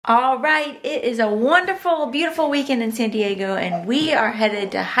All right, it is a wonderful, beautiful weekend in San Diego, and we are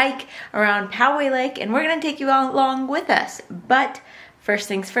headed to hike around Poway Lake, and we're gonna take you all along with us. But first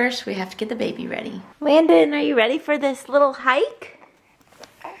things first, we have to get the baby ready. Landon, are you ready for this little hike?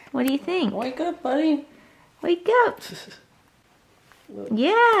 What do you think? Wake up, buddy. Wake up.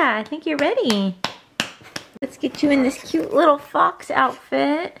 Yeah, I think you're ready. Let's get you in this cute little fox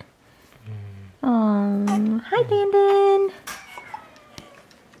outfit. Oh, hi, Landon.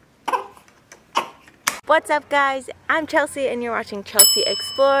 What's up, guys? I'm Chelsea and you're watching Chelsey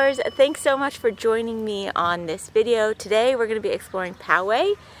Explores. Thanks so much for joining me on this video. Today we're going to be exploring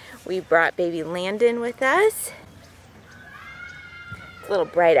Poway. We brought baby Landon with us. It's a little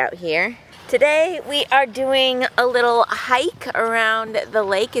bright out here. Today we are doing a little hike around the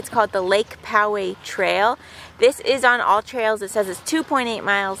lake. It's called the Lake Poway Trail. This is on All Trails. It says it's 2.8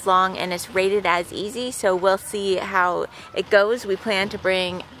 miles long and it's rated as easy, so we'll see how it goes. We plan to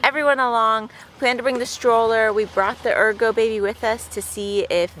bring everyone along. We plan to bring the stroller. We brought the Ergo baby with us to see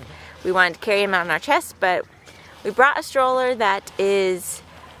if we wanted to carry him out on our chest, but we brought a stroller that is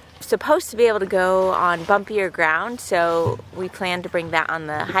supposed to be able to go on bumpier ground, so we plan to bring that on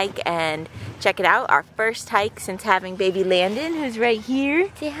the hike and check it out. Our first hike since having baby Landon, who's right here.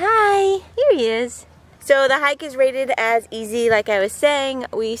 Say hi. Here he is. So the hike is rated as easy, like I was saying.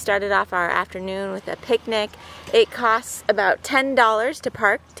 We started off our afternoon with a picnic. It costs about $10 to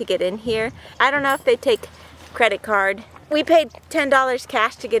park to get in here. I don't know if they take credit card. We paid $10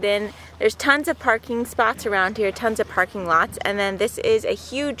 cash to get in. There's tons of parking spots around here, tons of parking lots, and then this is a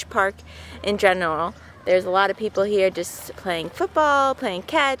huge park in general. There's a lot of people here just playing football, playing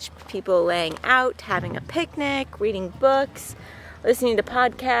catch, people laying out, having a picnic, reading books, listening to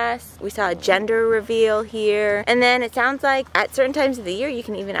podcasts. We saw a gender reveal here. And then it sounds like at certain times of the year you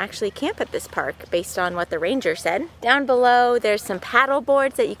can even actually camp at this park based on what the ranger said. Down below there's some paddle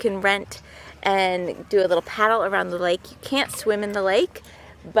boards that you can rent and do a little paddle around the lake. You can't swim in the lake,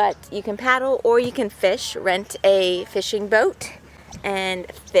 but you can paddle or you can fish. Rent a fishing boat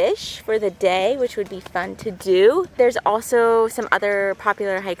and fish for the day, which would be fun to do. There's also some other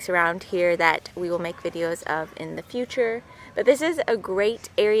popular hikes around here that we will make videos of in the future. But this is a great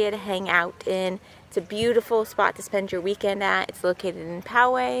area to hang out in. It's a beautiful spot to spend your weekend at. It's located in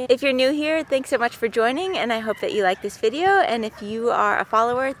Poway. If you're new here, thanks so much for joining, and I hope that you like this video. And if you are a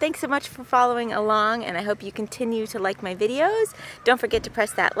follower, thanks so much for following along, and I hope you continue to like my videos. Don't forget to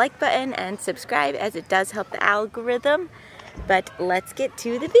press that like button and subscribe, as it does help the algorithm. But let's get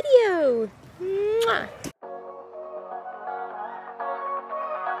to the video. Mwah.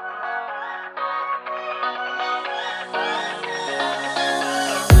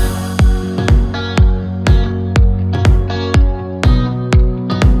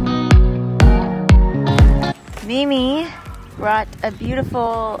 Mimi brought a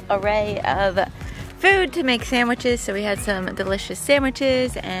beautiful array of food to make sandwiches, so we had some delicious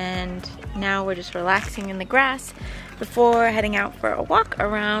sandwiches, and now we're just relaxing in the grass before heading out for a walk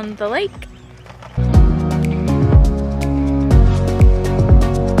around the lake.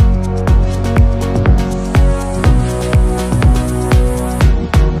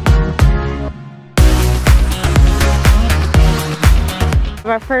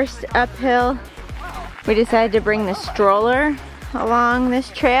 Our first uphill, we decided to bring the stroller along this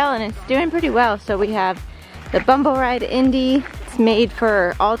trail, and it's doing pretty well. So we have the Bumble Ride Indy. It's made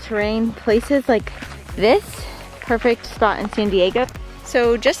for all-terrain places like this. Perfect spot in San Diego.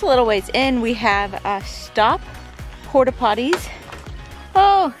 So just a little ways in, we have a stop porta potties.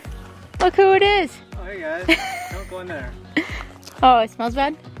 Oh, look who it is. Oh, hey guys, don't go in there. Oh, it smells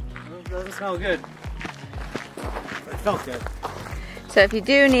bad? It doesn't smell good, but it felt good. So if you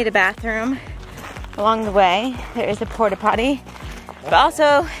do need a bathroom, along the way there is a porta potty, but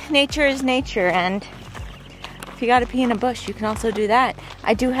also nature is nature, and if you gotta pee in a bush, you can also do that.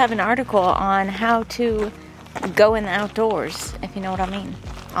 I do have an article on how to go in the outdoors, if you know what I mean.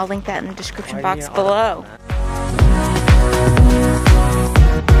 I'll link that in the description box below.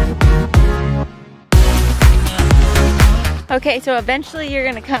 Okay, so eventually you're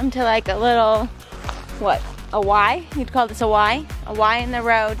gonna come to like a little, what, a Y? You'd call this a Y? A Y in the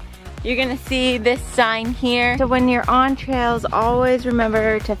road. You're gonna see this sign here. So when you're on trails, always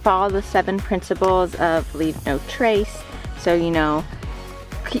remember to follow the 7 principles of leave no trace. So, you know,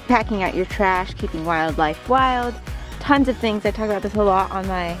 keep packing out your trash, keeping wildlife wild. Tons of things. I talk about this a lot on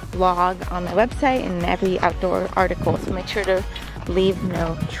my blog, on my website, and every outdoor article. So make sure to leave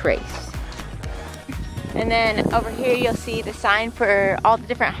no trace. And then over here you'll see the sign for all the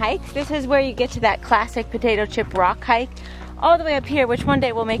different hikes. This is where you get to that classic potato chip rock hike all the way up here, which one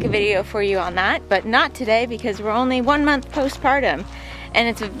day we'll make a video for you on that, but not today because we're only 1 month postpartum. and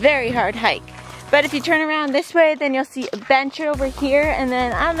it's a very hard hike. But if you turn around this way, then you'll see a bench over here, and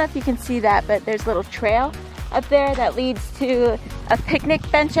then I don't know if you can see that, but there's a little trail up there that leads to a picnic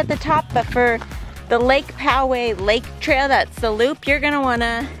bench at the top. But for the Lake Poway Lake Trail, that's the loop, you're gonna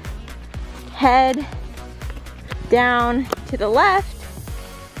wanna head down to the left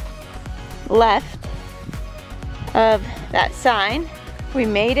of that sign. We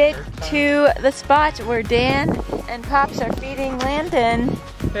made it to the spot where Dan and Pops are feeding Landon.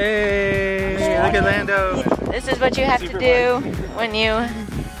 Hey, look at Lando. This is what you have to do when you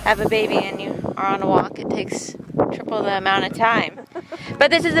have a baby and you are on a walk. It takes triple the amount of time.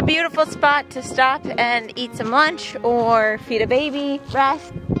 But this is a beautiful spot to stop and eat some lunch or feed a baby,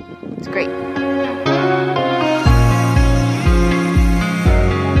 rest. It's great.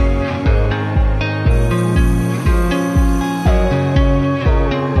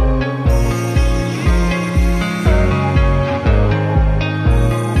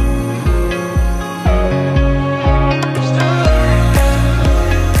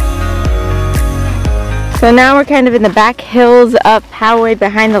 So now we're kind of in the back hills of Poway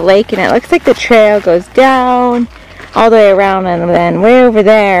behind the lake, and it looks like the trail goes down all the way around and then way over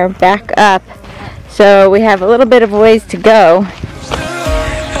there back up. So we have a little bit of a ways to go.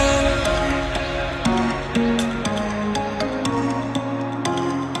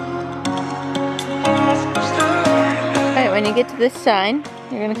 Alright, when you get to this sign,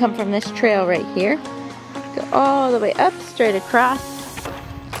 you're going to come from this trail right here. Go all the way up, straight across,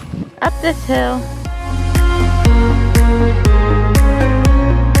 up this hill.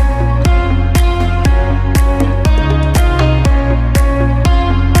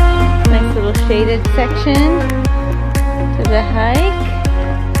 Shaded section to the hike.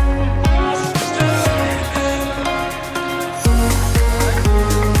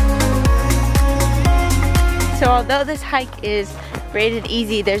 So although this hike is rated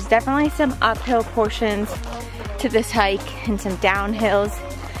easy, there's definitely some uphill portions to this hike and some downhills.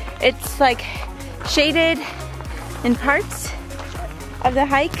 It's like shaded in parts of the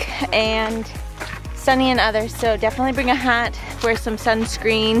hike and sunny in others, so definitely bring a hat, wear some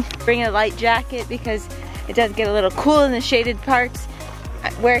sunscreen, bring a light jacket because it does get a little cool in the shaded parts.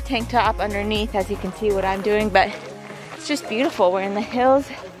 Wear a tank top underneath, as you can see what I'm doing, but it's just beautiful. We're in the hills,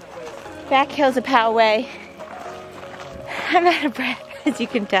 back hills of Poway. I'm out of breath, as you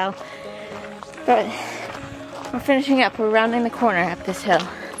can tell, but we're finishing up. We're rounding the corner up this hill.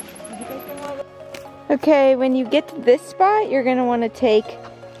 Okay, when you get to this spot, you're gonna want to take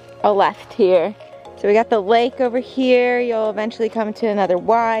a left here. So we got the lake over here. You'll eventually come to another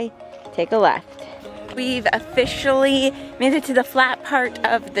Y. Take a left. We've officially made it to the flat part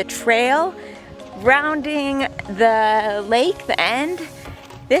of the trail, rounding the lake, the end.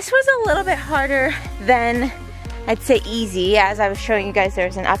 This was a little bit harder than I'd say easy. As I was showing you guys,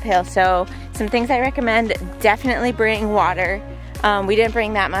 there's an uphill. So some things I recommend, definitely bring water. We didn't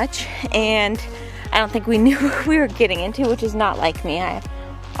bring that much, and I don't think we knew what we were getting into, which is not like me. I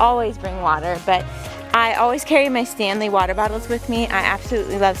always bring water, but I always carry my Stanley water bottles with me. I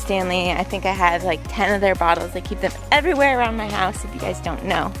absolutely love Stanley. I think I have like 10 of their bottles. I keep them everywhere around my house, if you guys don't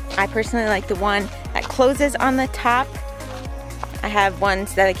know. I personally like the one that closes on the top. I have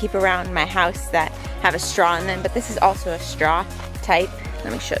ones that I keep around my house that have a straw in them, but this is also a straw type.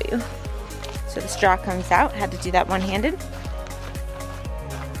 Let me show you. So the straw comes out. I had to do that one-handed.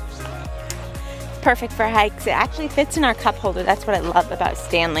 Perfect for hikes. It actually fits in our cup holder. That's what I love about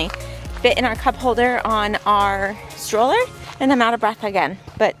Stanley. Fit in our cup holder on our stroller, and I'm out of breath again.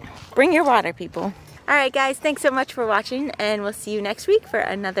 But bring your water, people. Alright guys, thanks so much for watching, and we'll see you next week for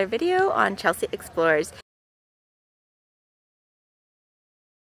another video on Chelsey Explores.